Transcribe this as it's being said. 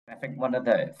think one of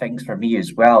the things for me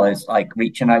as well is like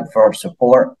reaching out for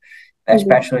support, Hmm.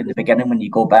 especially in the beginning when you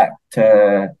go back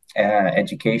to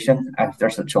education after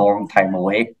such a long time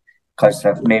away, because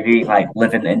of maybe like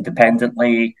living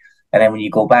independently, and then when you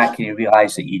go back and you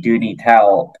realize that you do need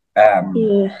help,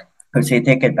 Yeah, I would say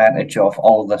take advantage of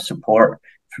all the support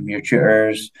from your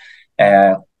tutors,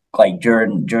 uh, like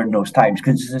during those times,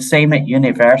 because it's the same at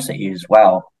university as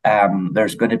well.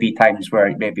 There's going to be times where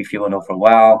you may be feeling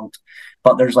overwhelmed,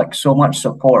 but there's like so much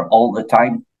support all the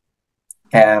time,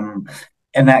 um,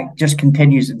 and that just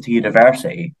continues into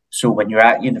university. So when you're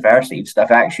at university and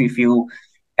stuff, I actually feel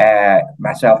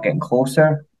myself getting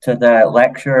closer to the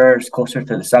lecturers, closer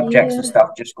to the subjects and yeah. stuff,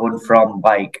 just going from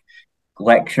like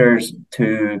lectures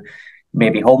to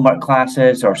maybe homework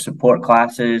classes or support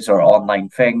classes or online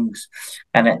things.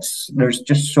 And there's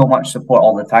just so much support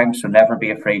all the time. So never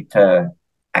be afraid to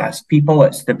ask people.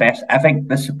 It's the best. I think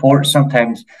the support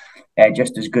sometimes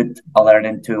just as good a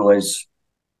learning tool as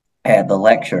the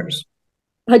lectures.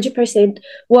 100%.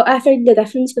 What I found the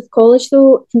difference with college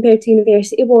though compared to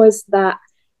university was that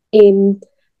um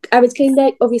I was kind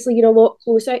of obviously you're a lot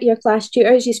closer to your class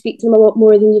tutors. You speak to them a lot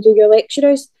more than you do your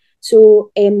lecturers.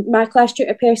 So my class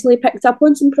tutor personally picked up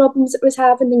on some problems that I was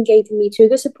having and guided me to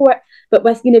the support. But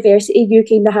with university, you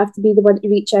kind of have to be the one to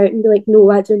reach out and be like, no,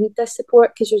 I don't need this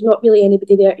support because there's not really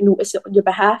anybody there to notice it on your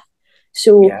behalf.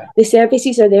 So Yeah, the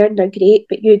services are there and they're great,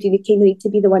 but you do kind of need to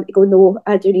be the one to go, no,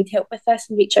 I do need help with this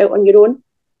and reach out on your own.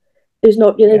 There's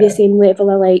not really the yeah, same level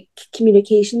of like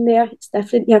communication there. It's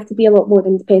different. You have to be a lot more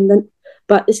independent.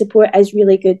 But the support is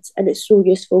really good and it's so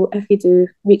useful if you do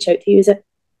reach out to use it.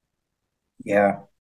 yeah.